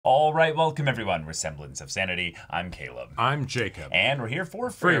All right, welcome everyone. We're Semblance of Sanity. I'm Caleb. I'm Jacob. And we're here for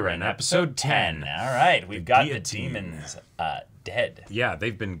Frieren, episode 10. All right, we've got the demons dead. Yeah,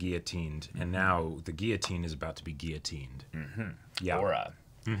 they've been guillotined, and now the guillotine is about to be guillotined. Yeah. Aura.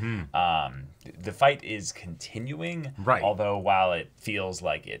 The fight is continuing, right? Although while it feels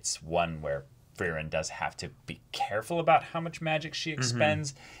like it's one where Frieren does have to be careful about how much magic she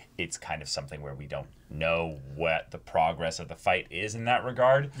expends, it's kind of something where we don't know what the progress of the fight is in that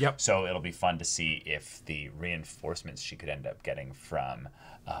regard. Yep. So it'll be fun to see if the reinforcements she could end up getting from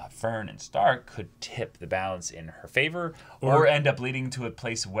Fern and Stark could tip the balance in her favor, or end up leading to a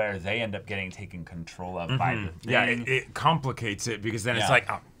place where they end up getting taken control of by the thing. Yeah, it complicates it because then it's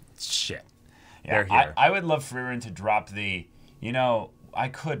like, oh, shit. Yeah, they're here. I would love Frieren to drop the, I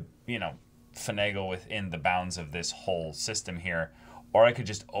could, finagle within the bounds of this whole system here, or I could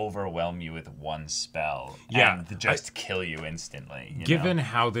just overwhelm you with one spell and just kill you instantly. Given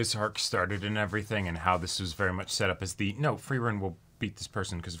how this arc started and everything, and how this was very much set up as Frieren will beat this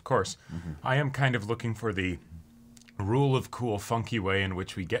person, because of course, I am kind of looking for the rule of cool, funky way in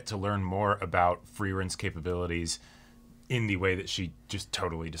which we get to learn more about Frieren's capabilities in the way that she just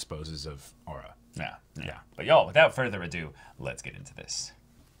totally disposes of Aura. Yeah. But y'all, without further ado, let's get into this.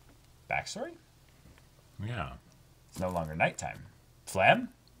 Backstory? Yeah. It's no longer nighttime. Flam?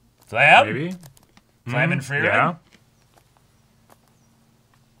 Maybe? Flam and Frieren? Yeah.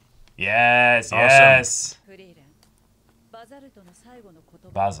 Yes, Awesome. yes.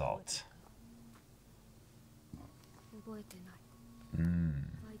 Basalt.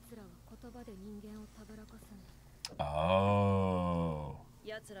 Oh.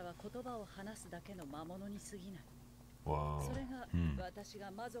 Whoa.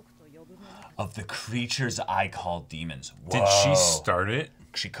 Of the creatures I call demons. Whoa. Did she start it?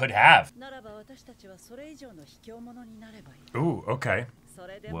 She could have. Ooh, okay.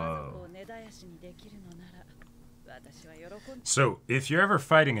 Whoa. So, if you're ever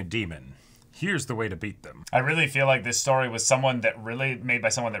fighting a demon, here's the way to beat them. I really feel like this story was made by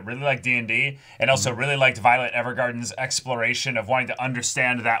someone that really liked D&D and also really liked Violet Evergarden's exploration of wanting to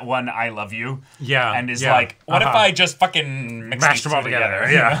understand that one I love you. Yeah. And is like, what if I just fucking mashed them all together?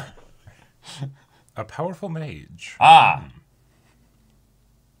 Yeah. A powerful mage. God,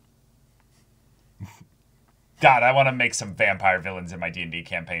 I want to make some vampire villains in my D&D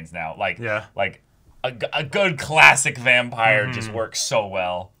campaigns now. Like a good classic vampire just works so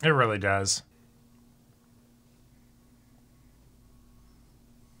well. It really does.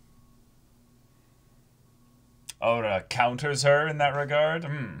 Ora counters her in that regard.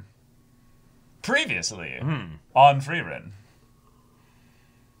 Previously on Frieren.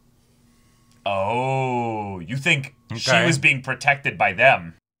 Oh, you think she was being protected by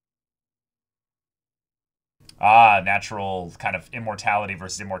them? Natural kind of immortality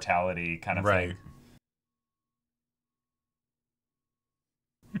versus immortality kind of thing.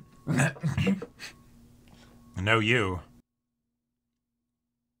 No, you.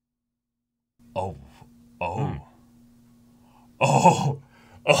 Oh.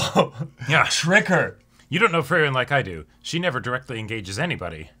 Yeah. Trick her. You don't know Frieren like I do. She never directly engages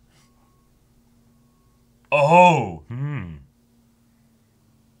anybody. Oh.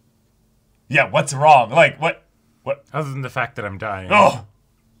 Yeah, what's wrong? Like, what? Other than the fact that I'm dying. Oh.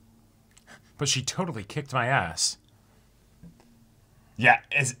 But she totally kicked my ass. Yeah,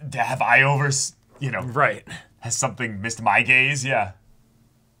 have I Right. Has something missed my gaze? Yeah.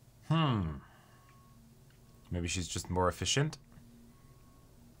 Maybe she's just more efficient?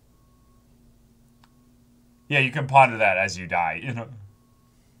 Yeah, you can ponder that as you die,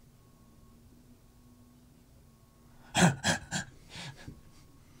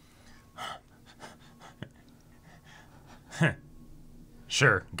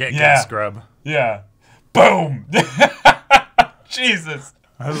 Sure, get scrub. Yeah. Boom! Jesus.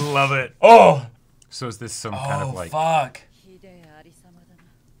 I love it. Oh! So is this some kind of like... fuck.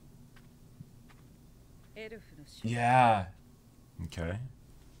 Yeah. Okay.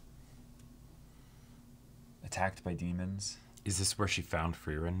 Attacked by demons. Is this where she found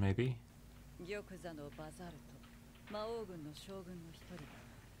Frieren, maybe?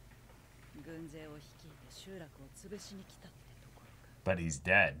 But he's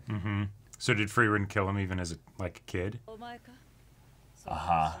dead. So did Frieren kill him even as a kid?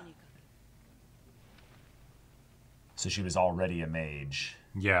 So she was already a mage.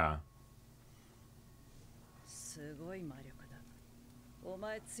 Yeah.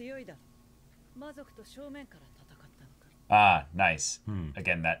 Nice.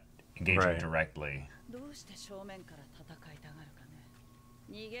 Again, that engaging directly.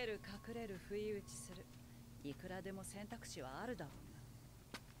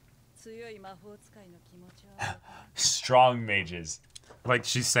 Strong mages. Like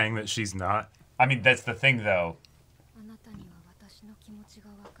she's saying that she's not. I mean, that's the thing, though.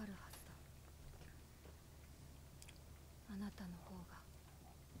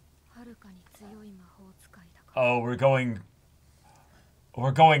 Oh, we're going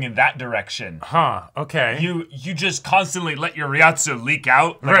in that direction. Huh, okay. You just constantly let your Ryatsu leak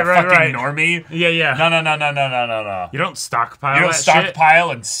out like a fucking normie? Yeah. No. You don't stockpile You don't that stockpile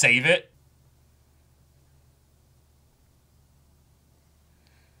shit? and save it?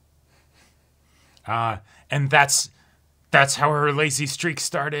 And that's how her lazy streak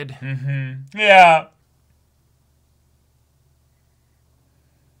started. Mm-hmm. Yeah.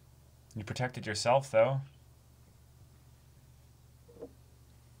 You protected yourself, though.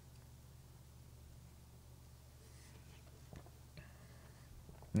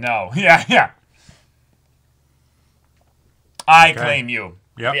 No. Yeah. I claim you.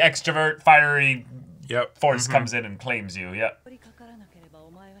 Yep. The extrovert, fiery force Mm-hmm. comes in and claims you. Yep.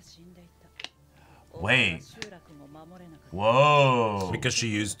 Wait. Whoa. Because she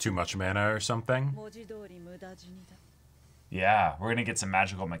used too much mana or something? Yeah, we're gonna get some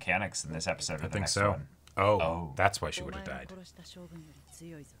magical mechanics in this episode. I the think next so. One. Oh, that's why she would have died.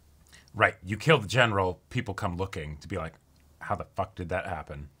 Right, you kill the general, people come looking to be like, how the fuck did that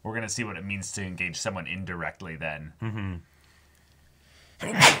happen? We're gonna see what it means to engage someone indirectly then.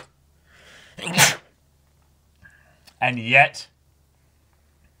 And yet...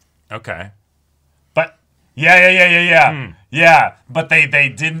 Okay. But... Yeah. Yeah, but they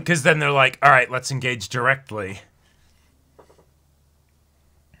didn't... Because then they're like, all right, let's engage directly.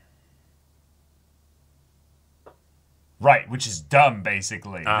 Right, which is dumb,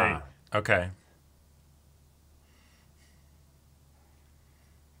 basically. Okay.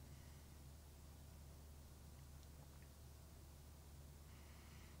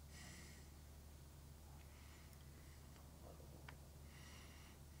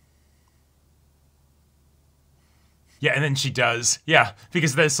 Yeah, and then she does. Yeah,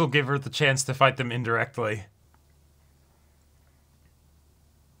 because this will give her the chance to fight them indirectly.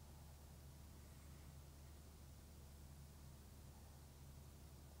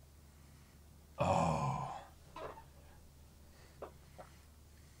 Oh.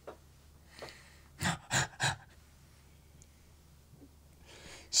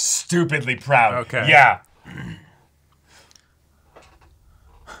 Stupidly proud. Okay. Yeah.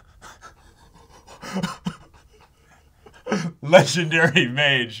 Legendary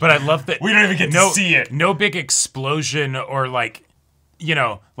mage. But I love that we don't even get to see it. No big explosion or like, you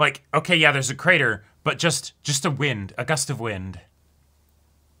know, like, okay, yeah, there's a crater, but just a wind, a gust of wind.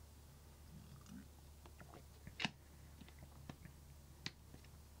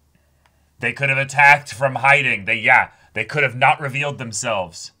 They could have attacked from hiding. They could have not revealed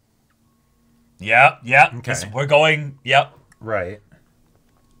themselves. Yep. Okay. We're going, yep. Right.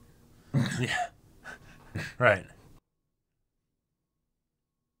 Yeah. Right.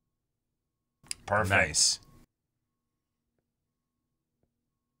 Perfect. Nice.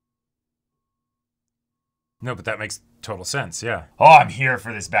 No, but that makes total sense, yeah. Oh, I'm here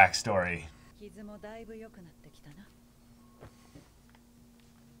for this backstory.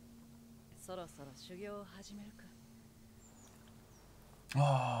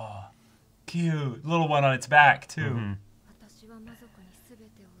 Oh, cute. Little one on its back, too.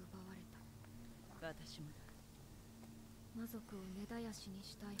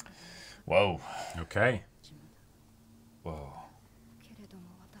 Whoa. Okay. Whoa.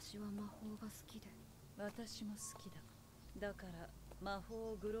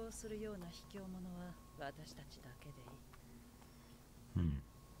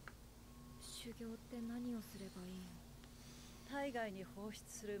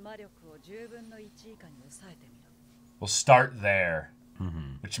 We'll start there,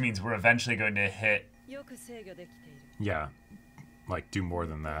 which means we're eventually going to hit. Yeah. Like, do more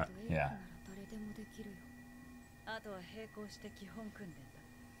than that. Yeah.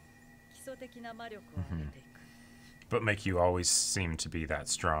 But make you always seem to be that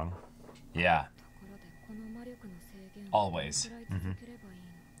strong. Yeah. Always.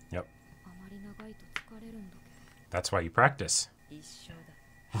 Yep. That's why you practice.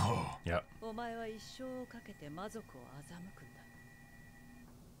 Yep.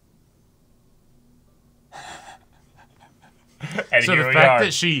 And So here the we fact are.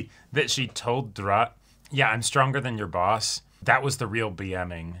 that she told Drat, yeah, I'm stronger than your boss, that was the real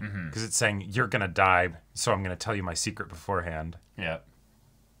BMing. Because it's saying, you're going to die, so I'm going to tell you my secret beforehand. Yeah.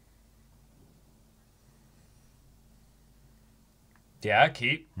 Yeah,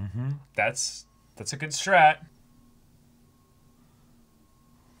 keep. That's a good strat.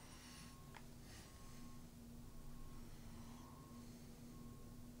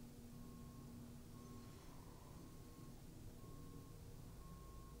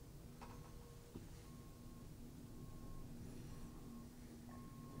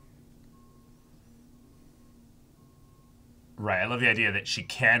 Right. I love the idea that she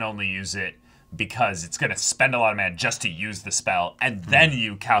can only use it because it's going to spend a lot of mana just to use the spell, and then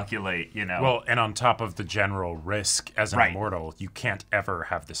you calculate, you know. Well, and on top of the general risk as an Right. immortal, you can't ever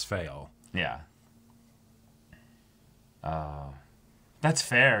have this fail. Yeah. That's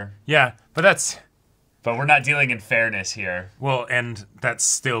fair. Yeah, but that's... But we're not dealing in fairness here. Well, and that's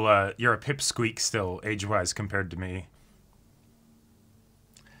still, you're a pipsqueak still, age-wise, compared to me.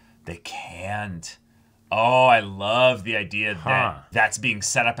 They can't. Oh, I love the idea that that's being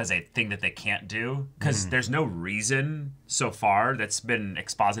set up as a thing that they can't do. Because there's no reason so far that's been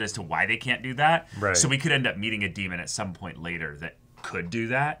exposited as to why they can't do that. Right. So we could end up meeting a demon at some point later that could do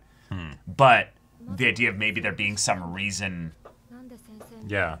that. But the idea of maybe there being some reason...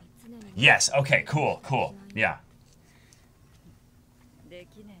 Yeah. Yes, okay, cool, yeah.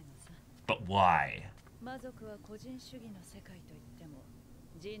 But why?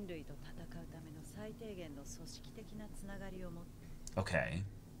 Okay.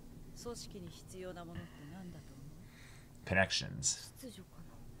 Connections.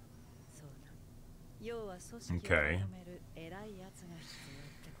 Okay.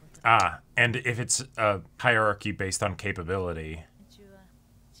 Ah, and if it's a hierarchy based on capability...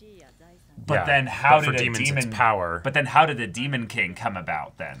 But Yeah, then how but for did a demons, demon it's power? But then how did the Demon King come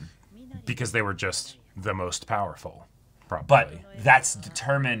about then? Because they were just the most powerful, probably. But that's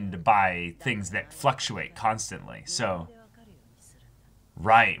determined by things that fluctuate constantly. So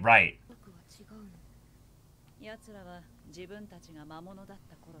right.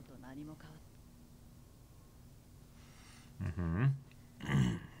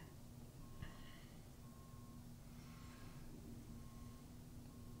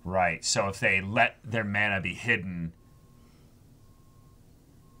 Right. So if they let their mana be hidden,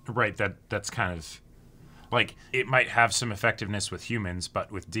 Right, that's kind of... Like, it might have some effectiveness with humans,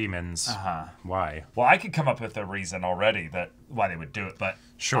 but with demons, why? well, I could come up with a reason already that why they would do it, but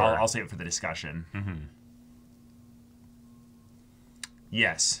Sure. I'll save it for the discussion.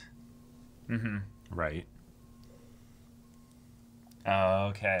 Yes. Right.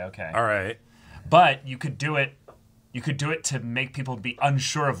 Okay. All right. But you could do it. You could do it to make people be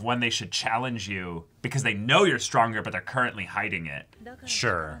unsure of when they should challenge you because they know you're stronger, but they're currently hiding it.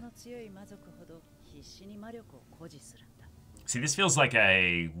 Sure. See, this feels like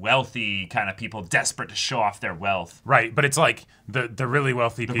a wealthy kind of people desperate to show off their wealth. Right, but it's like the really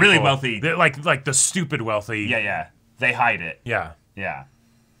wealthy people. really wealthy. Like the stupid wealthy. Yeah. They hide it. Yeah. Yeah.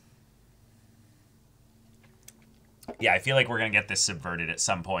 Yeah, I feel like we're going to get this subverted at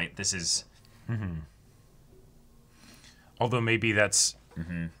some point. This is... Although maybe that's...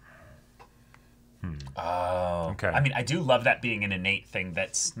 Oh. Okay. I mean, I do love that being an innate thing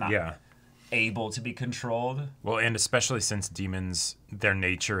that's not able to be controlled. Well, and especially since demons, their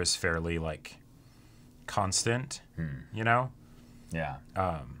nature is fairly, like, constant, you know? Yeah.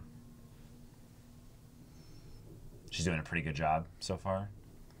 She's doing a pretty good job so far.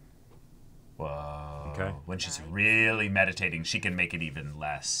 Whoa. Okay. When she's really meditating, she can make it even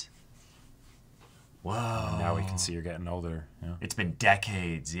less. Whoa. And now we can see her getting older. Yeah. It's been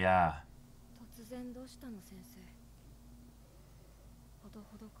decades, yeah.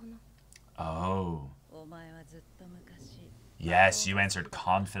 Oh. Yes, you answered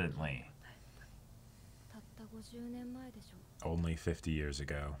confidently. Only 50 years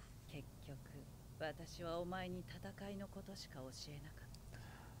ago.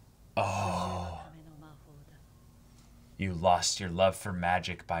 Oh. You lost your love for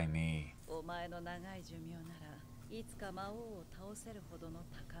magic by me.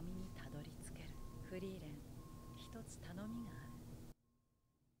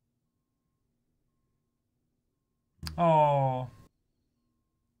 Oh.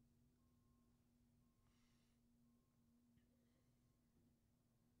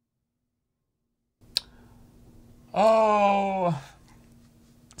 Oh.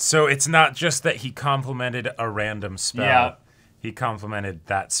 So it's not just that he complimented a random spell. Yeah. He complimented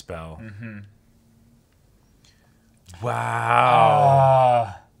that spell.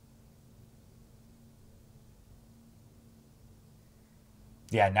 Wow.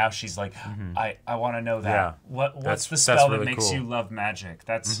 Yeah, now she's like, I want to know that. Yeah. What's the That's spell that really makes cool. you love magic?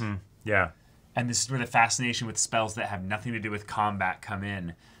 That's Yeah. and this is where the fascination with spells that have nothing to do with combat come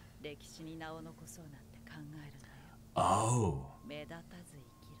in. Oh.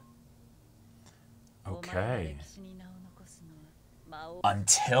 Okay.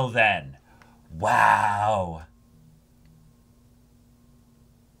 Until then. Wow.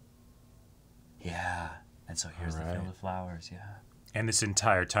 Yeah. And so here's the field of flowers, yeah. And this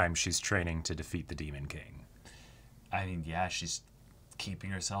entire time she's training to defeat the Demon King. I mean, yeah, she's keeping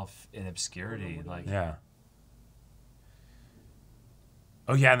herself in obscurity. Like, Yeah.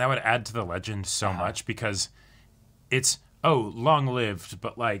 Oh, yeah, and that would add to the legend so much because it's, oh, long-lived,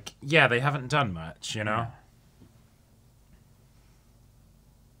 but, like, yeah, they haven't done much, you know?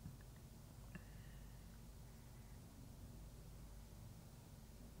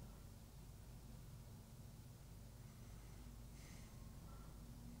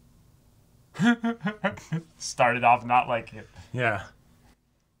 Started off not like it. Yeah.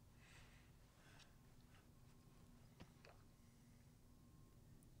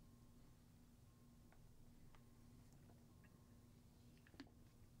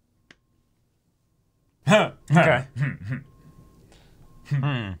 Okay.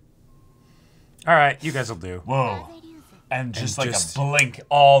 All right, you guys will do. Whoa. And just like a blink,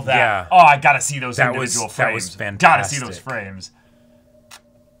 all that. Yeah. Oh, I gotta see those individual frames. That was fantastic. Gotta see those frames.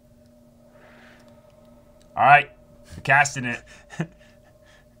 All right, we're casting it.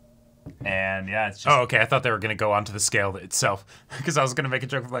 And yeah, it's just. Oh, okay. I thought they were gonna go onto the scale itself because I was gonna make a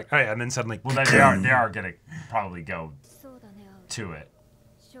joke of like, oh yeah, and then suddenly. Well, they are gonna probably go to it.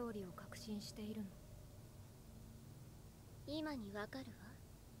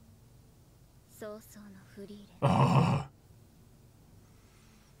 Oh.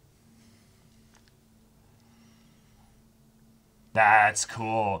 That's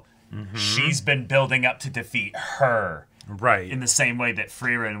cool. She's been building up to defeat her. Right. In the same way that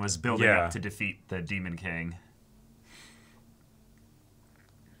Frieren was building up to defeat the Demon King.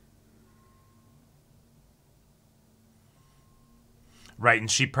 Right,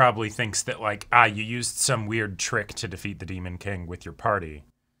 and she probably thinks that, like, you used some weird trick to defeat the Demon King with your party.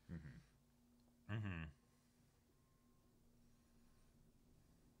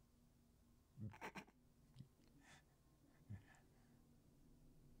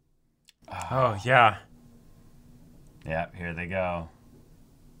 Oh, yeah. Yep, here they go.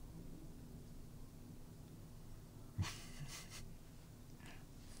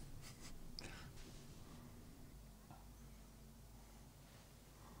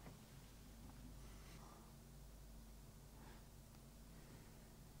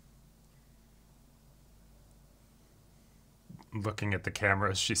 Looking at the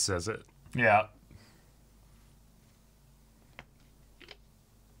camera as she says it. Yeah.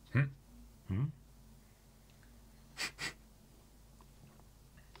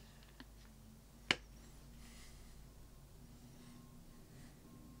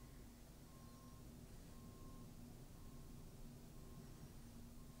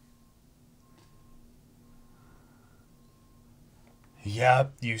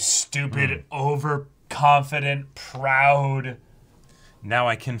 Yep, you stupid, overconfident, proud. Now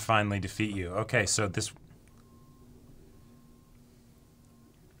I can finally defeat you. Okay, so this...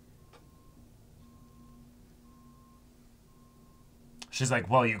 She's like,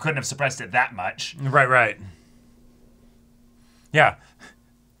 well, you couldn't have suppressed it that much. Right. Yeah.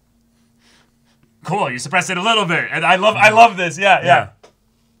 Cool, you suppressed it a little bit. And I love this. Yeah.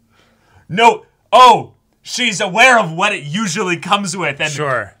 No. Oh, she's aware of what it usually comes with. And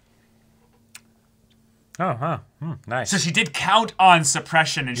sure. Oh, huh. Nice. So she did count on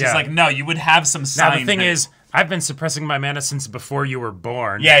suppression, and she's like, no, you would have some sign. Now, the thing is, I've been suppressing my mana since before you were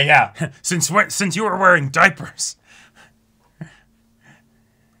born. Yeah. Since you were wearing diapers.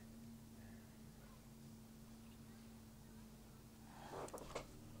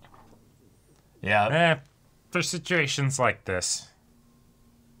 Yeah. For situations like this.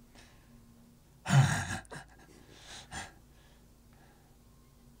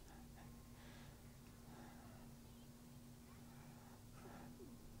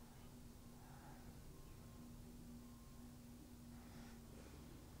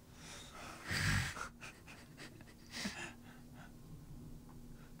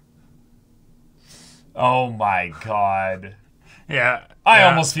 Oh my god. Yeah. I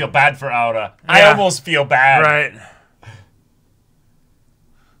almost feel bad for Aura. Yeah. I almost feel bad. Right.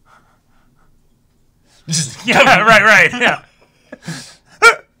 Yeah, right. Yeah.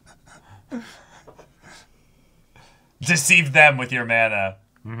 Deceive them with your mana.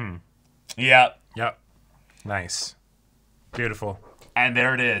 Yep. Nice. Beautiful. And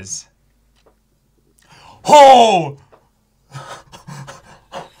there it is. Oh!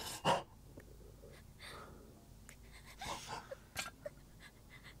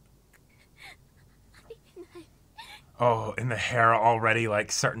 Oh, and the hair already,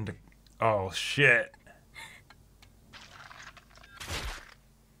 like, starting to... Oh, shit.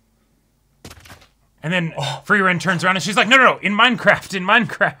 And then Frieren turns around and she's like, no, in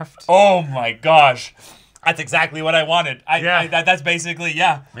Minecraft. Oh, my gosh. That's exactly what I wanted. That's basically,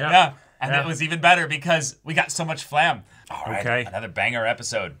 yeah. And it was even better because we got so much flam. All right, another banger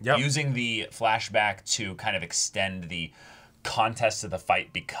episode. Yep. Using the flashback to kind of extend the contest to the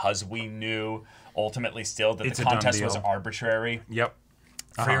fight because we knew ultimately still that the contest was arbitrary. Yep.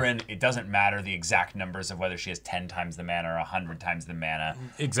 Frieren, it doesn't matter the exact numbers of whether she has 10 times the mana or 100 times the mana.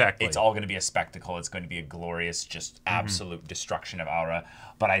 Exactly. It's all going to be a spectacle. It's going to be a glorious, just absolute destruction of aura.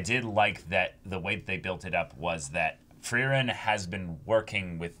 But I did like that the way that they built it up was that Frieren has been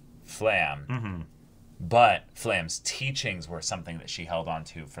working with Flam, but Flam's teachings were something that she held on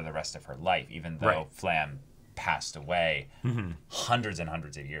to for the rest of her life, even though Flam passed away hundreds and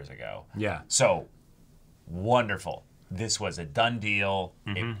hundreds of years ago. Yeah. So, wonderful. This was a done deal.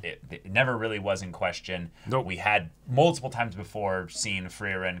 It never really was in question. Nope. We had multiple times before seen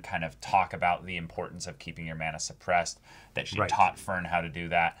Frieren kind of talk about the importance of keeping your mana suppressed, that she taught Fern how to do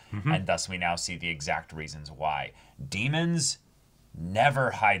that, and thus we now see the exact reasons why. Demons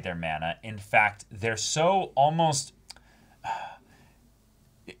never hide their mana. In fact, they're so almost...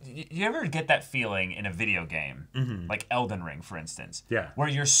 You ever get that feeling in a video game, like Elden Ring, for instance, where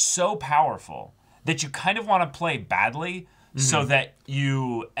you're so powerful that you kind of want to play badly so that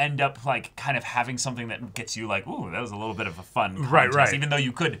you end up like kind of having something that gets you like, ooh, that was a little bit of a fun contest. Right. Even though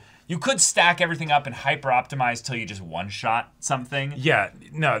you could stack everything up and hyper optimize till you just one shot something. Yeah,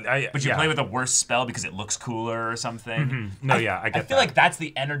 no, but you play with a worse spell because it looks cooler or something. No, I get that. I feel like that's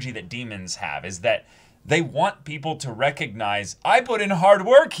the energy that demons have, is that they want people to recognize, I put in hard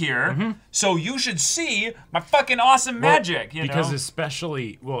work here, so you should see my fucking awesome magic. You because know?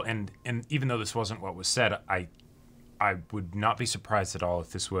 especially, and even though this wasn't what was said, I would not be surprised at all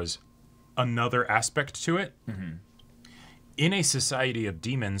if this was another aspect to it. In a society of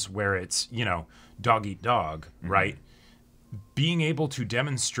demons where it's, dog eat dog, right? Being able to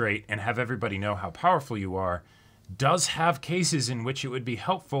demonstrate and have everybody know how powerful you are does have cases in which it would be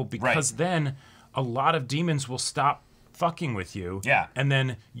helpful, because then a lot of demons will stop fucking with you. Yeah. And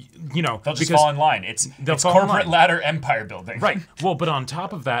then, they'll just fall in line. It's corporate ladder empire building. Right. Well, but on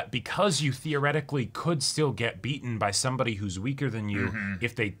top of that, because you theoretically could still get beaten by somebody who's weaker than you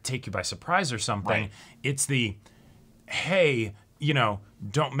if they take you by surprise or something, it's the, hey,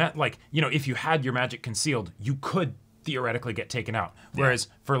 if you had your magic concealed, you could theoretically get taken out. Whereas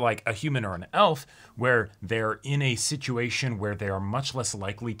for like a human or an elf, where they're in a situation where they are much less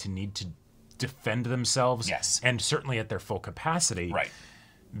likely to need to defend themselves, and certainly at their full capacity,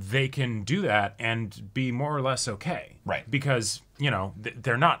 they can do that and be more or less okay, because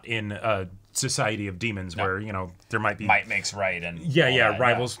they're not in a society of demons where there might be might makes right, and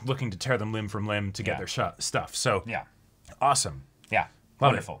rivals looking to tear them limb from limb to get their stuff. So awesome,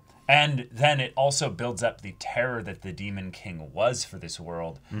 wonderful. And then it also builds up the terror that the Demon King was for this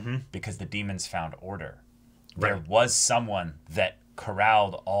world, because the demons found order. There was someone that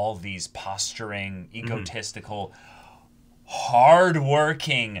corralled all these posturing, egotistical,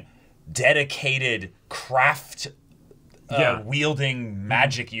 hard-working, dedicated, craft-wielding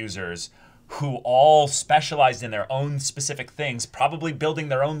magic users who all specialized in their own specific things, probably building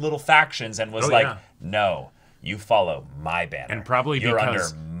their own little factions, and was no, you follow my banner. And probably you're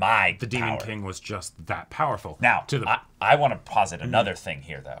because under my the Demon King was just that powerful. Now, I want to posit another thing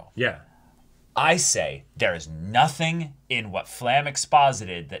here, though. I say there is nothing in what Flam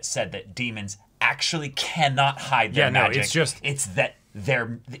exposited that said that demons actually cannot hide their magic. It's that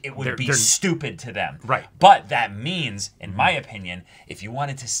it would be stupid to them. But that means, in my opinion, if you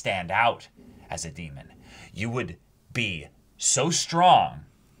wanted to stand out as a demon, you would be so strong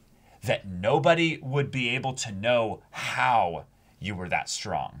that nobody would be able to know how you were that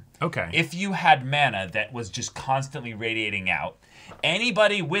strong. If you had mana that was just constantly radiating out,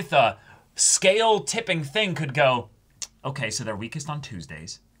 anybody with a scale tipping thing could go, okay, so they're weakest on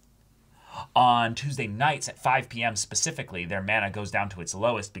Tuesdays. On Tuesday nights at 5 p.m. specifically, their mana goes down to its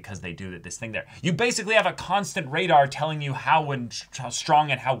lowest because they do this thing there. You basically have a constant radar telling you how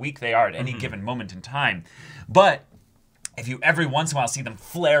strong and how weak they are at any given moment in time. But if you every once in a while see them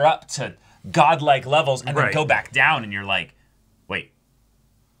flare up to godlike levels and then go back down, and you're like, wait,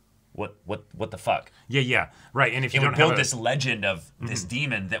 what the fuck? Right. And if you would build this legend of this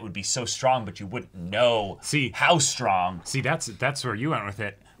demon that would be so strong, but you wouldn't know how strong. See, that's where you went with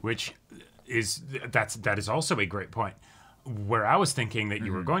it, which is that is also a great point. Where I was thinking that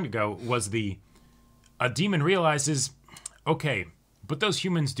you were going to go was a demon realizes, okay, but those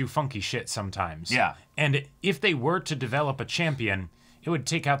humans do funky shit sometimes. And if they were to develop a champion, it would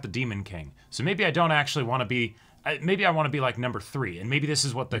take out the Demon King. So maybe I don't actually want to be. Maybe I want to be like number 3, and maybe this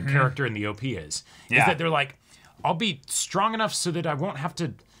is what the character in the OP is that they're like, I'll be strong enough so that I won't have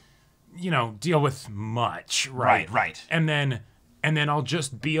to, deal with much, right? And then I'll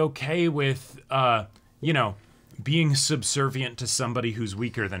just be okay with, being subservient to somebody who's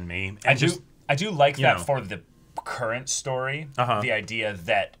weaker than me. And I do like that for the current story, the idea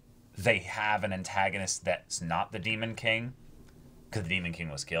that they have an antagonist that's not the Demon King, because the Demon King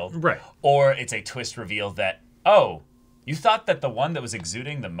was killed. Right. Or it's a twist reveal that, oh, you thought that the one that was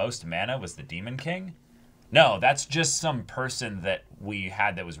exuding the most mana was the Demon King? No, that's just some person that we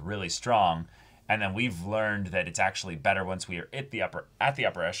had that was really strong. And then we've learned that it's actually better once we are at the upper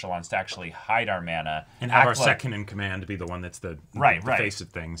echelons to actually hide our mana and have our second in command to be the one that's the face of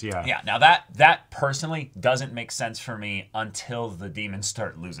things. Yeah. Yeah. Now that personally doesn't make sense for me until the demons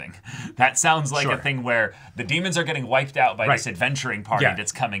start losing. That sounds like a thing where the demons are getting wiped out by this adventuring party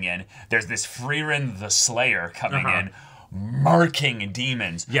that's coming in. There's this Frieren the Slayer coming in, marking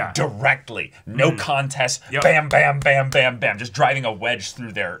demons directly. No contest. Bam, bam, bam, bam, bam. Just driving a wedge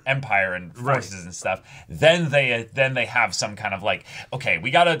through their empire and forces and stuff. Then they have some kind of like, okay, we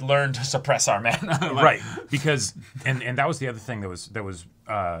got to learn to suppress our mana. Right. Because and that was the other thing that was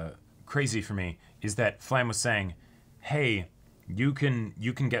crazy for me, is that Flam was saying, hey, you can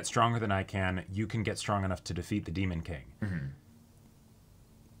get stronger than I can. You can get strong enough to defeat the Demon King.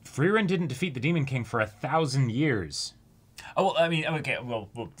 Frieren didn't defeat the Demon King for 1,000 years. Oh, well, I mean, okay, well,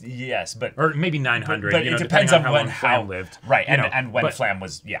 yes, but... Or maybe 900, but it depends on when Flam lived. Right, and when Flam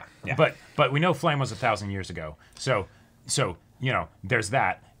was, yeah. But we know Flam was 1,000 years ago. So there's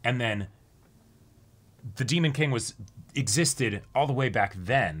that. And then the Demon King existed all the way back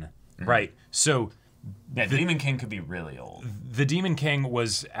then, right? So... Yeah, the Demon King could be really old. The Demon King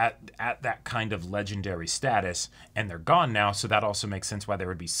was at that kind of legendary status, and they're gone now, so that also makes sense why there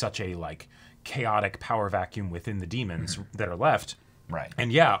would be such a, like, chaotic power vacuum within the demons that are left. Right.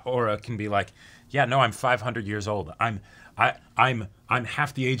 And Aura can be like, yeah, no, I'm 500 years old. I'm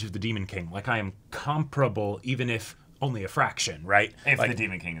half the age of the Demon King. Like, I am comparable, even if only a fraction, right? If like, the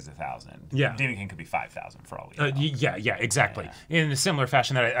Demon King is 1,000. Yeah. The Demon King could be 5,000 for all we know. Yeah, exactly. Yeah. In a similar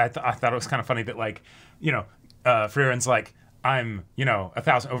fashion, that I thought it was kind of funny that, like, Frieren's like, I'm,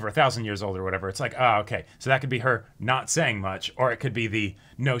 over 1,000 years old or whatever. It's like, okay. So that could be her not saying much, or it could be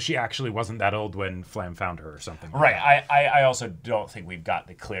no, she actually wasn't that old when Flam found her or something. Right. I also don't think we've got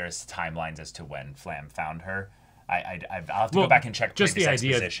the clearest timelines as to when Flam found her. I'll have to go back and check just the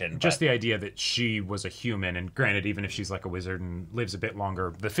idea, exposition. Just the idea that she was a human, and granted, even if she's like a wizard and lives a bit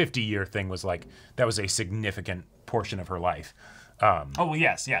longer, the 50-year thing was like, that was a significant portion of her life.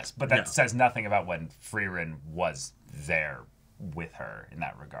 Yes, but that says nothing about when Frieren was there with her in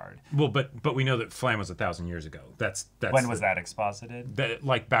that regard. Well, but we know that Flam was 1,000 years ago. That's when was that exposited?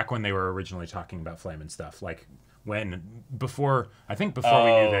 Like back when they were originally talking about Flam and stuff. Like before we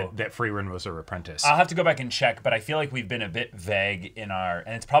knew that Frieren was her apprentice. I'll have to go back and check, but I feel like we've been a bit vague in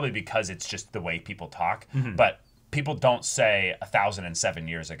and it's probably because it's just the way people talk. But people don't say 1,007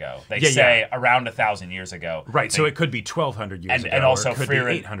 years ago. They say around 1,000 years ago. Right, so it could be 1,200 years ago, and also or it could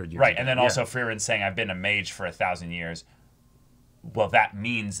Frieren, be 800 years right, ago. and then also Frieren saying, I've been a mage for 1,000 years. Well, that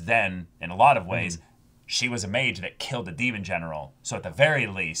means then, in a lot of ways, she was a mage that killed a demon general. So at the very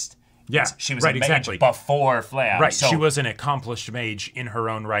least, she was a mage before Flam. Right, so she was an accomplished mage in her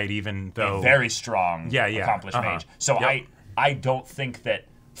own right, even though... A very strong, accomplished mage. So I don't think that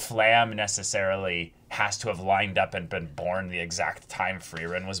Flam necessarily has to have lined up and been born the exact time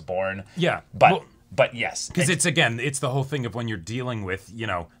Frieren was born. Yeah. But yes. Because it's the whole thing of when you're dealing with,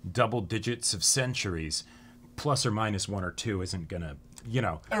 double digits of centuries, plus or minus 1 or 2 isn't going to,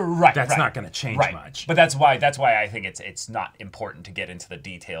 that's not going to change much. But that's why I think it's not important to get into the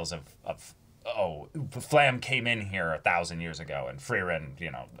details of Flam came in here 1,000 years ago and Frieren,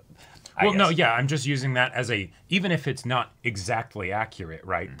 I'm just using that as even if it's not exactly accurate,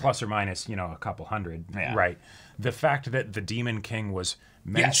 right? Plus or minus, a couple hundred, right? The fact that the Demon King was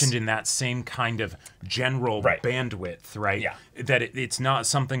mentioned in that same kind of general bandwidth, right? Yeah. That it's not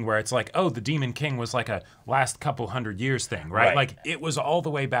something where it's like, oh, the Demon King was like a last couple hundred years thing, right? Like, it was all the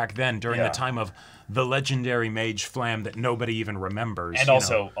way back then during the time of the legendary mage Flam that nobody even remembers. And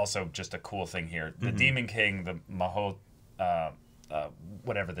also just a cool thing here. The Demon King, the Maho...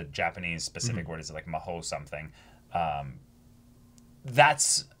 whatever the Japanese specific word is, like Maho something.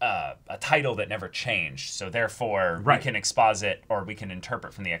 That's a title that never changed. So therefore, we can exposit or we can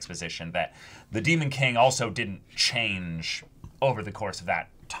interpret from the exposition that the Demon King also didn't change over the course of that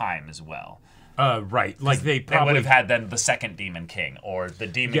time as well. Right. Like they would have had then the second Demon King or the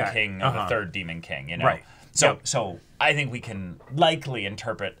Demon King and the third Demon King, Right. So I think we can likely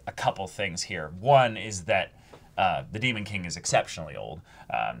interpret a couple things here. One is that the Demon King is exceptionally old,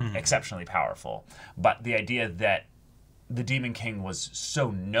 exceptionally powerful. But the idea that the Demon King was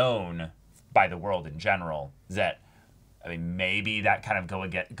so known by the world in general that, maybe that kind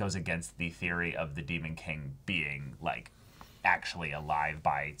of goes against the theory of the Demon King being, like, actually alive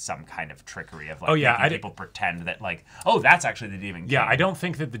by some kind of trickery of Oh, yeah, making people pretend that like, oh, that's actually the Demon King. Yeah, I don't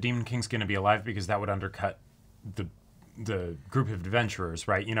think that the Demon King's going to be alive because that would undercut the group of adventurers,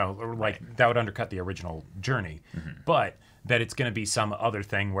 right? You know, or like that would undercut the original journey. But that it's going to be some other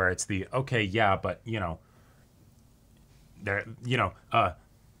thing where it's the okay, yeah, but you know, there, you know,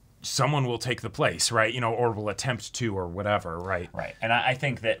 someone will take the place, right? You know, or will attempt to, or whatever, right? Right. And I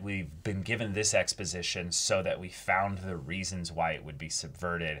think that we've been given this exposition so that we found the reasons why it would be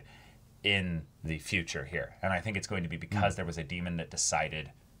subverted in the future here. And I think it's going to be because there was a demon that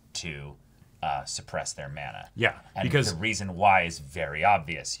decided to suppress their mana. Yeah, and because the reason why is very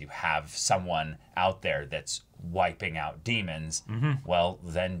obvious. You have someone out there that's wiping out demons. Well,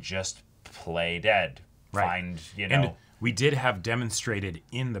 then just play dead. Right. Find, you know... And we did have demonstrated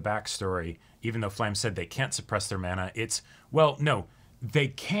in the backstory, even though Flam said they can't suppress their mana, it's, well, no, they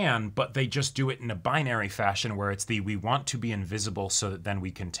can, but they just do it in a binary fashion where it's the, we want to be invisible so that then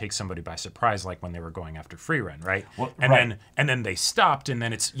we can take somebody by surprise, like when they were going after Frieren, right? Well, and then they stopped, and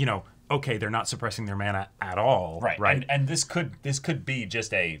then it's, you know, okay, they're not suppressing their mana at all. Right. And this could be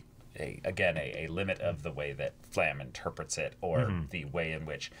just a limit of the way that Flam interprets it, or the way in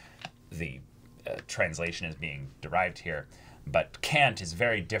which the translation is being derived here. But can't is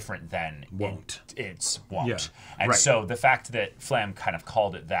very different than won't. It's won't. Yeah. And so the fact that Flam kind of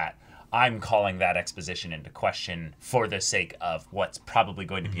called it that, I'm calling that exposition into question for the sake of what's probably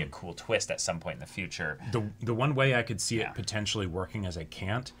going to be a cool twist at some point in the future. The one way I could see it potentially working as a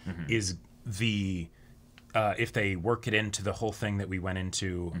can't is the if they work it into the whole thing that we went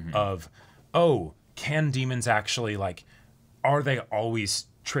into of, oh, can demons actually, like, are they always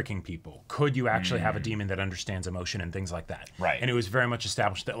tricking people? Could you actually have a demon that understands emotion and things like that? Right. And it was very much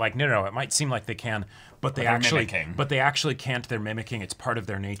established that, like, no, it might seem like they can, but they actually can't. They're mimicking. It's part of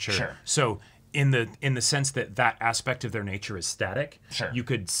their nature. Sure. So in the sense that that aspect of their nature is static, sure, you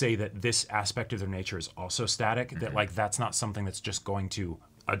could say that this aspect of their nature is also static. That, like, that's not something that's just going to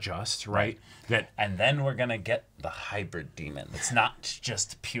adjust, right? And then we're gonna get the hybrid demon. It's not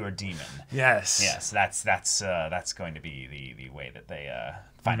just pure demon. Yes. That's going to be the way that they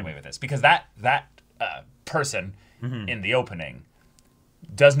find a way with this, because that person in the opening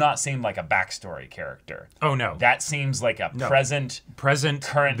does not seem like a backstory character. Oh no, that seems like a present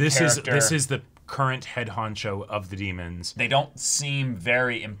current this character. This is the current head honcho of the demons. They don't seem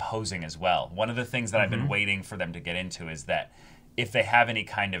very imposing as well. One of the things that I've been waiting for them to get into is that if they have any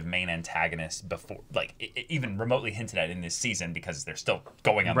kind of main antagonist before, like even remotely hinted at in this season, because they're still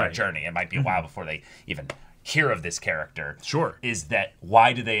going on their journey, it might be a while before they even hear of this character. Sure. Is that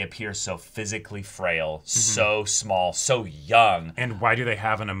why do they appear so physically frail, so small, so young? And why do they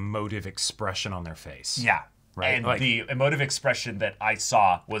have an emotive expression on their face? Yeah. Right. And the emotive expression that I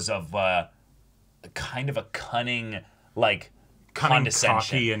saw was of kind of a cunning, like, condescension.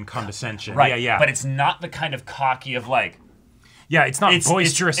 Cocky and condescension. Right. Yeah. But it's not the kind of cocky of, like, yeah, it's not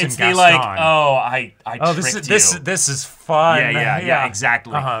boisterous and Gaston. It's the, like, oh, I tricked you. This is fun. Yeah,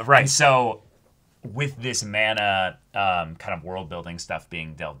 exactly. Right. And so with this mana kind of world building stuff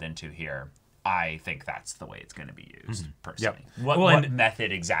being delved into here, I think that's the way it's going to be used, personally. Yep. What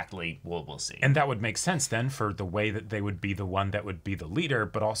method exactly, we'll see. And that would make sense then for the way that they would be the one that would be the leader,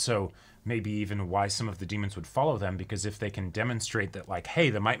 but also maybe even why some of the demons would follow them, because if they can demonstrate that, like, hey,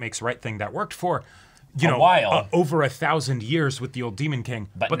 the might makes right thing that worked for a while, over 1,000 years with the old Demon King,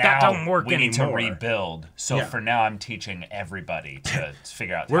 but that don't work anymore. We need to rebuild. So for now, I'm teaching everybody to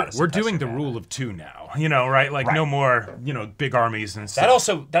figure out. We're doing the rule of two now, right? Like no more, big armies and stuff.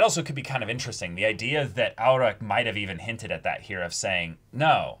 That also could be kind of interesting. The idea that Aurak might have even hinted at that here, of saying,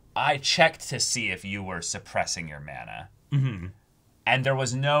 "No, I checked to see if you were suppressing your mana." And there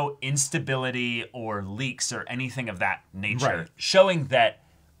was no instability or leaks or anything of that nature, showing that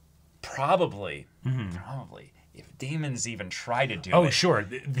probably, if demons even try to do it, sure,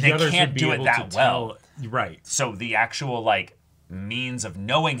 they can't do it that well. Right. So the actual, like, means of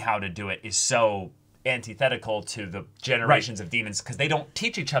knowing how to do it is so antithetical to the generations of demons, because they don't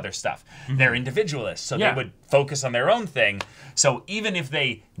teach each other stuff. They're individualists, so they would focus on their own thing. So even if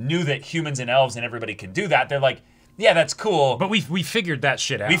they knew that humans and elves and everybody can do that, they're like, yeah, that's cool. But we figured that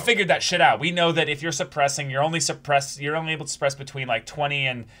shit out. We know that if you're suppressing, you're only able to suppress between like 20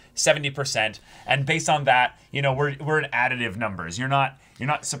 and 70%, and based on that, we're in additive numbers. You're not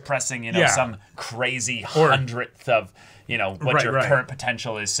suppressing, some crazy hundredth of what your current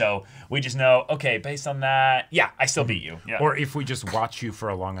potential is. So we just know, okay, based on that, I still beat you. Yeah. Or if we just watch you for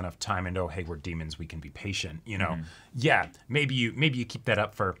a long enough time and hey, we're demons, we can be patient. Maybe you keep that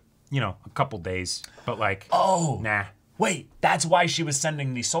up for a couple days, but like, nah. wait, that's why she was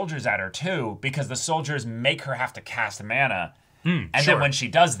sending these soldiers at her too, because the soldiers make her have to cast mana. And then when she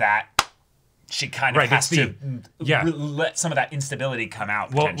does that, she kind of has to let some of that instability come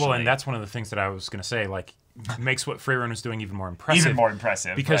out. Well, and that's one of the things that I was going to say, like, makes what Frieren was doing even more impressive. Even more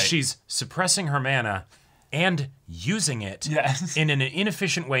impressive. Because she's suppressing her mana and using it in an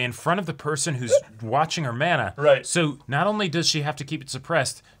inefficient way in front of the person who's watching her mana. Right. So not only does she have to keep it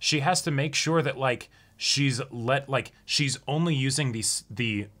suppressed, she has to make sure that, like, she's only using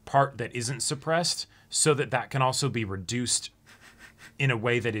the part that isn't suppressed so that can also be reduced in a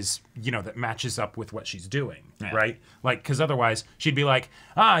way that is, that matches up with what she's doing, right? Like, because otherwise she'd be like,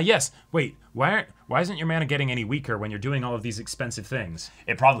 yes, wait, why isn't your mana getting any weaker when you're doing all of these expensive things?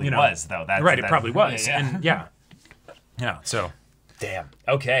 It probably was, though. It probably was. And so. Damn.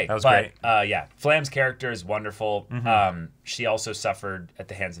 Okay. That was great. Flam's character is wonderful. She also suffered at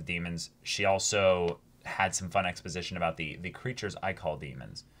the hands of demons. She also had some fun exposition about the creatures I call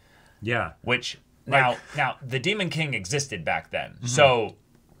demons. Yeah. Which... Now, the Demon King existed back then, so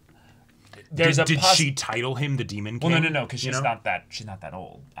there's did she title him the Demon King? Well, no, because she's not that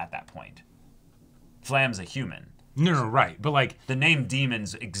old at that point. Flam's a human. No, right, but like the name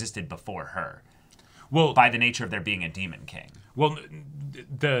demons existed before her. Well, by the nature of there being a Demon King. Well,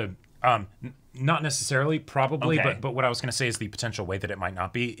 not necessarily, probably, but what I was going to say is the potential way that it might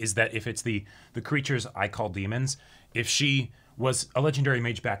not be is that if it's the creatures I call demons, if she was a legendary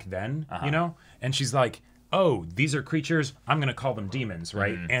mage back then, and she's like, oh, these are creatures, I'm going to call them demons,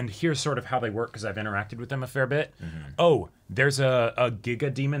 right? And here's sort of how they work because I've interacted with them a fair bit. Oh, there's a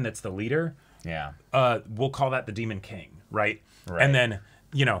Giga demon that's the leader. Yeah. We'll call that the Demon King, right? And then,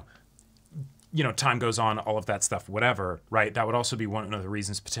 time goes on, all of that stuff, whatever, right? That would also be one of the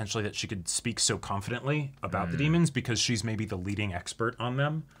reasons potentially that she could speak so confidently about the demons because she's maybe the leading expert on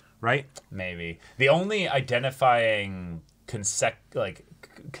them, right? Maybe. The only identifying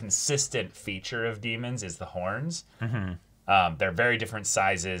consistent feature of demons is the horns. They're very different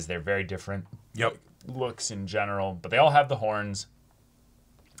sizes. They're very different looks in general, but they all have the horns.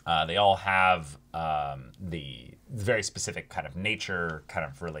 They all have the very specific kind of nature, kind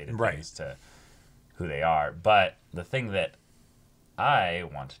of related things to who they are. But the thing that I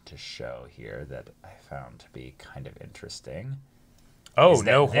wanted to show here that I found to be kind of interesting. Oh,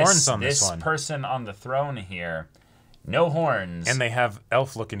 no horns on this one. This person on the throne here, no horns. And they have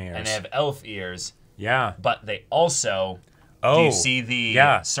elf-looking ears. And they have elf ears. Yeah. But they also... do you see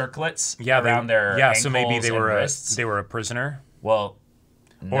the circlets around their ankles so maybe they were wrists? They were a prisoner? Well,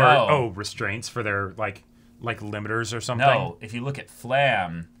 no. Or, restraints for their, like limiters or something? No, if you look at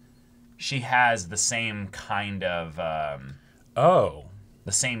Flam, she has the same kind of...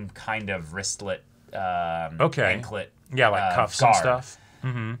 the same kind of wristlet, anklet. Yeah, like cuffs guard. and stuff.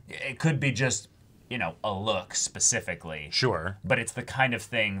 It could be just, a look specifically. Sure. But it's the kind of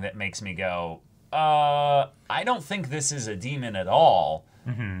thing that makes me go, I don't think this is a demon at all.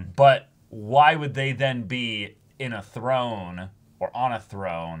 But why would they then be in a throne or on a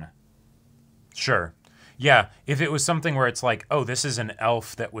throne? Sure. Yeah, if it was something where it's like, oh, this is an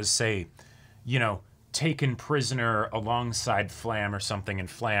elf that was, say, taken prisoner alongside Flam or something, and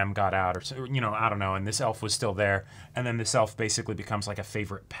Flam got out, or I don't know, and this elf was still there, and then this elf basically becomes like a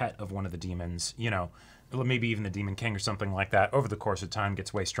favorite pet of one of the demons, maybe even the Demon King or something like that. Over the course of time,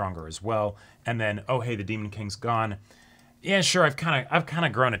 gets way stronger as well, and then oh hey, the Demon King's gone. Yeah, sure, I've kind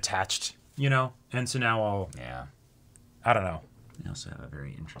of grown attached, and so now I don't know. They also have a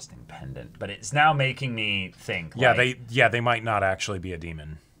very interesting pendant, but it's now making me think. They might not actually be a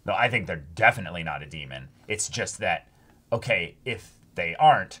demon. No, I think they're definitely not a demon. It's just that, okay, if they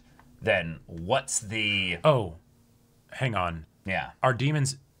aren't, then what's the... Oh, hang on. Yeah. Are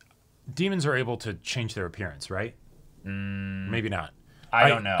demons are able to change their appearance, right? Maybe not. I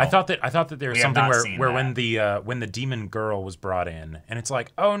don't know. I thought that there was something where when the demon girl was brought in, and it's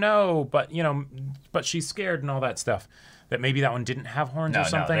like, oh no, but she's scared and all that stuff. That maybe that one didn't have horns or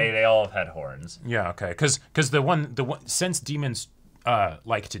something. No, they all have had horns. Yeah, okay, because the one since demons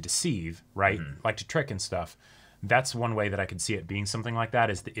like to deceive, right? Like to trick and stuff. That's one way that I could see it being something like that.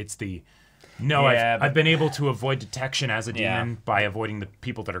 I've been able to avoid detection as a demon by avoiding the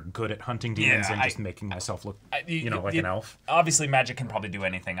people that are good at hunting demons and just making myself look, like an elf. Obviously, magic can probably do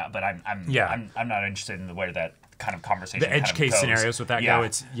anything, but I'm not interested in the way that kind of conversation. The edge case scenarios with that go.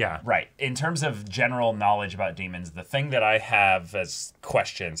 It's right. In terms of general knowledge about demons, the thing that I have as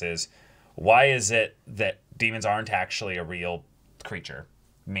questions is why is it that demons aren't actually a real creature,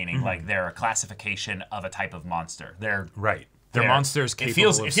 meaning like they're a classification of a type of monster. They're monsters capable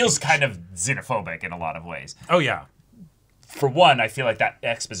of it feels kind of xenophobic in a lot of ways. Oh yeah. For one, I feel like that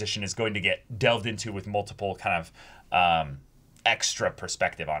exposition is going to get delved into with multiple kind of extra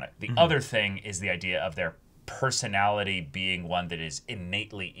perspective on it. The other thing is the idea of their personality being one that is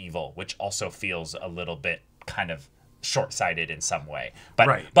innately evil, which also feels a little bit kind of short-sighted in some way.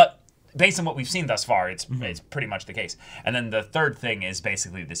 But based on what we've seen thus far, it's pretty much the case. And then the third thing is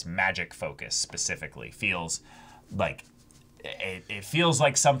basically this magic focus specifically feels like it feels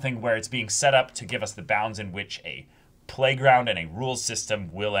like something where it's being set up to give us the bounds in which a playground and a rules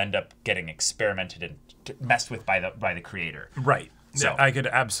system will end up getting experimented and messed with by the creator. Right. So I could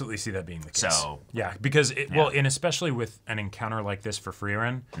absolutely see that being the case. So yeah, because and especially with an encounter like this for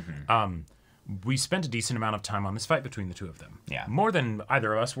Frieren, we spent a decent amount of time on this fight between the two of them. Yeah. More than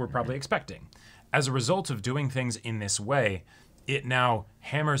either of us were probably expecting. As a result of doing things in this way, it now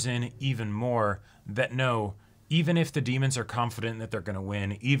hammers in even more that no, even if the demons are confident that they're going to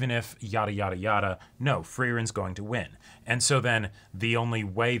win, even if yada, yada, yada, no, Frieren's going to win. And so then the only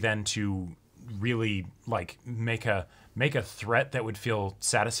way then to really like make a threat that would feel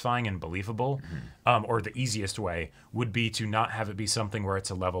satisfying and believable, or the easiest way would be to not have it be something where it's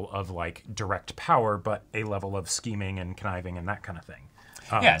a level of like direct power, but a level of scheming and conniving and that kind of thing.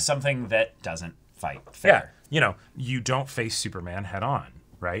 Yeah, something that doesn't fight fair. Yeah, you don't face Superman head on,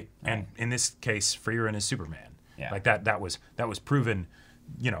 right? And in this case, Frieren is Superman. Yeah. Like that was proven,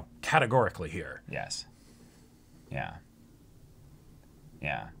 categorically here. Yes. Yeah.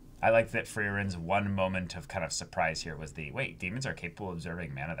 Yeah. I like that Frieren's one moment of kind of surprise here was wait, demons are capable of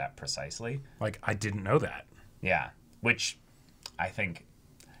observing mana that precisely? Like, I didn't know that. Yeah. Which I think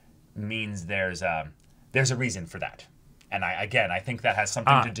means there's a reason for that. And I think that has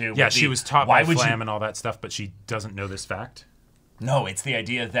something to do with she was taught by Flam and all that stuff, but she doesn't know this fact? No, it's the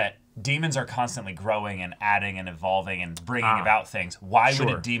idea that demons are constantly growing and adding and evolving and bringing about things. Why would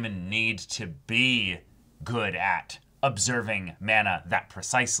a demon need to be good at observing mana that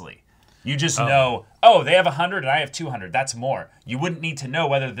precisely? You just know, they have 100 and I have 200. That's more. You wouldn't need to know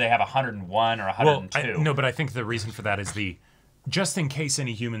whether they have 101 or 102. No, but I think the reason for that is just in case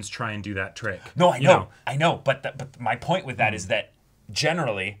any humans try and do that trick. No, I know. But my point with that is that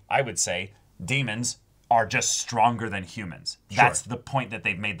generally, I would say demons are just stronger than humans. That's the point that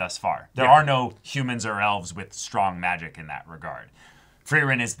they've made thus far. There are no humans or elves with strong magic in that regard.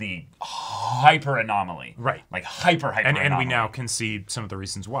 Frieren is the hyper anomaly. Right. Like hyper anomaly. And we now can see some of the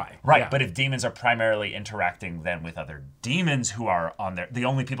reasons why. Right, yeah. But if demons are primarily interacting then with other demons who are the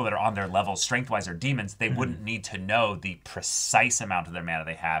only people that are on their level strength-wise are demons, they wouldn't need to know the precise amount of their mana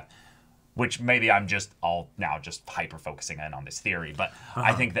they have, which maybe I'm just hyper focusing in on this theory, but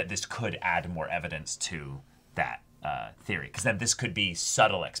I think that this could add more evidence to that theory, because then this could be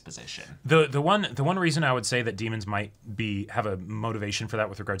subtle exposition. The one reason I would say that demons might have a motivation for that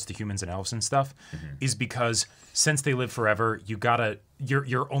with regards to humans and elves and stuff is because since they live forever,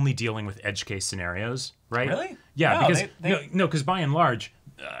 you're only dealing with edge case scenarios, right? Really? Yeah, no, because by and large,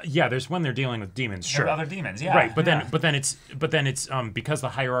 there's when they're dealing with demons, sure. Other demons, yeah. Right, but then it's because the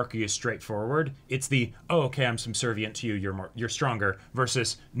hierarchy is straightforward. It's I'm subservient to you. You're stronger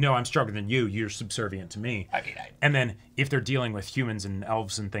versus no, I'm stronger than you. You're subservient to me. And then if they're dealing with humans and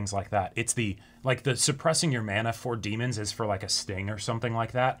elves and things like that, it's the suppressing your mana for demons is for like a sting or something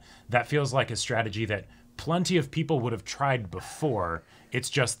like that. That feels like a strategy that plenty of people would have tried before. It's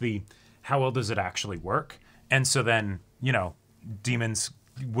just how well does it actually work? And so then demons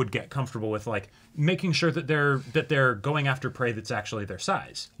would get comfortable with making sure that they're going after prey that's actually their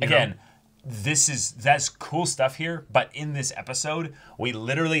size. Again, that's cool stuff here, but in this episode, we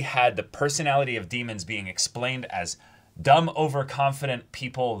literally had the personality of demons being explained as dumb, overconfident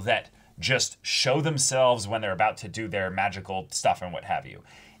people that just show themselves when they're about to do their magical stuff and what have you.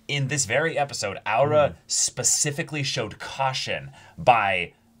 In this very episode, Aura specifically showed caution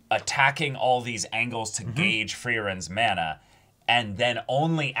by attacking all these angles to gauge Frieren's mana. And then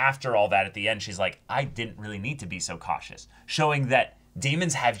only after all that, at the end, she's like, I didn't really need to be so cautious. Showing that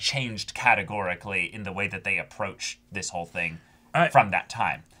demons have changed categorically in the way that they approach this whole thing from that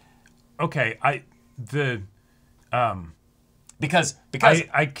time. Okay, because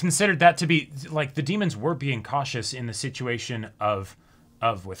I considered that to be, the demons were being cautious in the situation of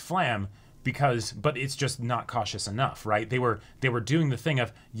with Flam, but it's just not cautious enough, right? They were doing the thing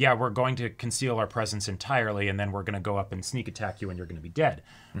of, we're going to conceal our presence entirely, and then we're going to go up and sneak attack you, and you're going to be dead.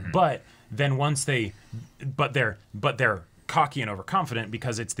 But then once they're cocky and overconfident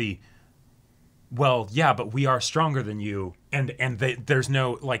because it's but we are stronger than you, and there's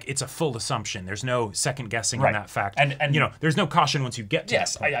no it's a full assumption. There's no second guessing on that fact, and there's no caution once you get to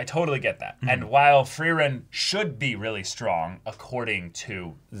yes, I totally get that. And while Frieren should be really strong, according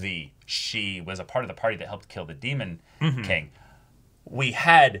to she was a part of the party that helped kill the Demon King, we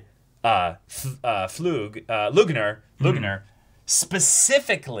had Lugner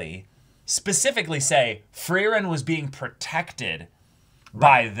specifically say Frieren was being protected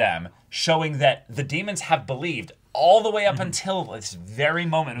by them, showing that the demons have believed all the way up until this very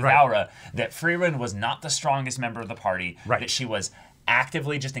moment with Aura that Frieren was not the strongest member of the party, that she was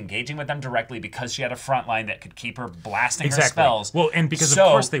actively just engaging with them directly because she had a front line that could keep her blasting her spells. Well, and because of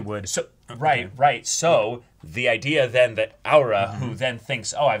course they would. So, right. So the idea then that Aura, who then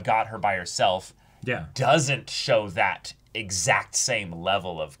thinks, oh, I've got her by herself, doesn't show that exact same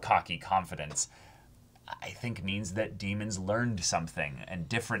level of cocky confidence, I think means that demons learned something and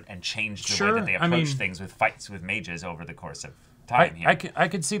different and changed the way that they approach things with fights with mages over the course of time here. I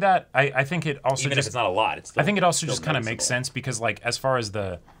could see that. I think it also even if it's not a lot, it's still, I think it also just kind of makes sense because, like, as far as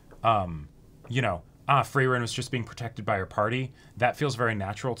the, Frieren was just being protected by her party. That feels very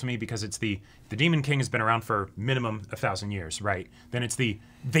natural to me because it's the Demon King has been around for minimum 1,000 years, right? Then it's they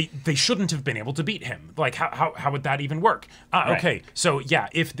shouldn't have been able to beat him. Like how would that even work? Okay, so yeah,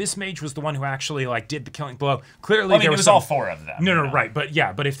 if this mage was the one who actually like did the killing blow, clearly there was all four of them. No, right, but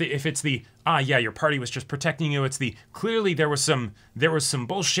yeah, but if it's your party was just protecting you, it's clearly there was some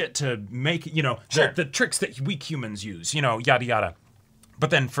bullshit to make the tricks that weak humans use, yada yada. But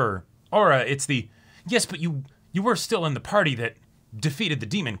then for Aura, it's yes, but you were still in the party that defeated the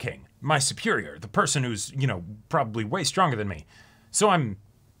Demon King, my superior, the person who's, probably way stronger than me. So I'm,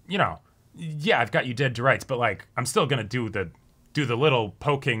 I've got you dead to rights, but like I'm still gonna do the little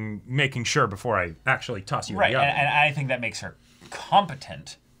poking, making sure before I actually toss you in the oven. And I think that makes her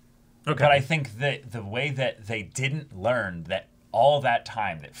competent. Okay. But I think that the way that they didn't learn that all that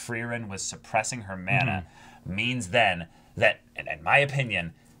time that Frieren was suppressing her mana means then that, and in my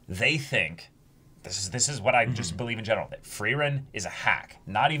opinion, they think this is what I just believe in general, that Frieren is a hack,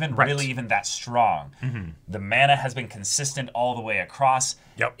 not even really even that strong. The mana has been consistent all the way across.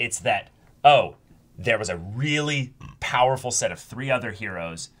 Yep. It's that, there was a really powerful set of 3 other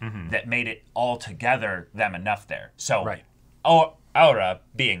heroes that made it all together them enough there. So Aura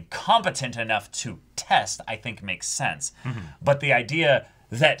being competent enough to test, I think makes sense. But the idea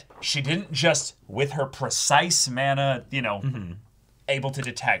that she didn't just, with her precise mana, able to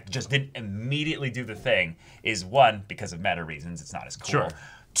detect, just didn't immediately do the thing, is one, because of meta reasons, it's not as cool. Sure.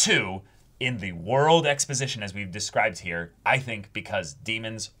 2, in the world exposition as we've described here, I think because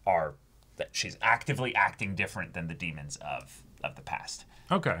demons are, that she's actively acting different than the demons of the past.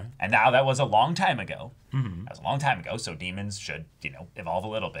 Okay. And now that was a long time ago. That was a long time ago, so demons should, evolve a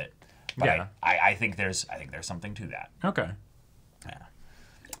little bit. But I think there's something to that. Okay. Yeah.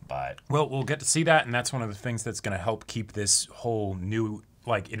 But well, we'll get to see that, and that's one of the things that's going to help keep this whole new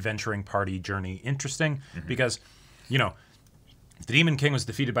adventuring party journey interesting because, the Demon King was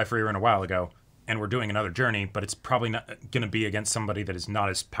defeated by Frieren a while ago, and we're doing another journey, but it's probably not going to be against somebody that is not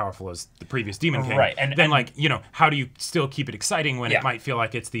as powerful as the previous Demon King. Right. And then, how do you still keep it exciting when it might feel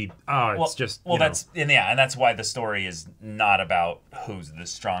like it's that's why the story is not about who's the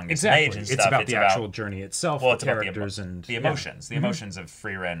strongest mage and stuff. It's about the actual journey itself, the characters and the emotions. The emotions of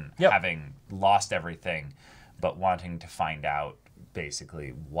Frieren having lost everything, but wanting to find out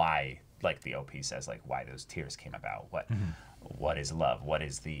basically why, like the OP says, like why those tears came about. What is love? What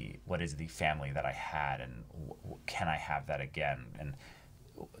is the family that I had, and can I have that again? And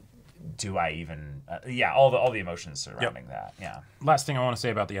do I even? All the emotions surrounding that. Yeah. Last thing I want to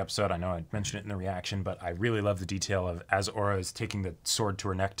say about the episode, I know I mentioned it in the reaction, but I really love the detail of as Aura is taking the sword to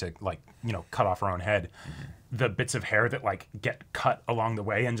her neck to cut off her own head, the bits of hair that get cut along the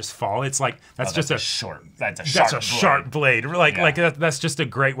way and just fall. It's like that's a sharp blade. That's just a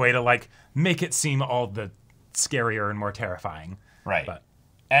great way to make it seem all the scarier and more terrifying. Right. But,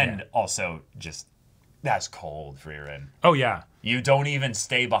 also just that's cold, Frieren. Oh yeah. You don't even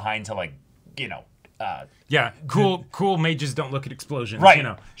stay behind to cool mages don't look at explosions. Right.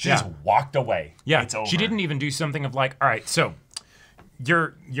 She just walked away. Yeah. It's over. She didn't even do something of all right, so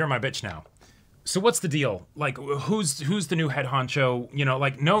you're my bitch now. So what's the deal? Who's the new head honcho?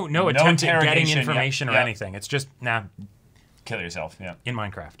 No attempt at getting information or anything. It's just kill yourself. Yeah. In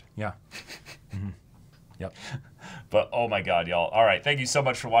Minecraft. Yeah. Yep. But oh my god, y'all. All right, thank you so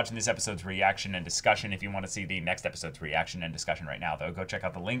much for watching this episode's reaction and discussion. If you want to see the next episode's reaction and discussion right now, though, go check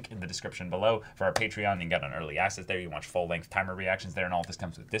out the link in the description below for our Patreon. You can get an early access there. You can watch full-length timer reactions there, and all this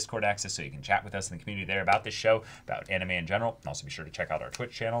comes with Discord access, so you can chat with us in the community there about this show, about anime in general. And also be sure to check out our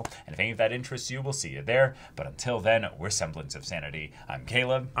Twitch channel. And if any of that interests you, we'll see you there. But until then, we're Semblance of Sanity. I'm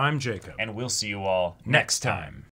Caleb. I'm Jacob. And we'll see you all next time.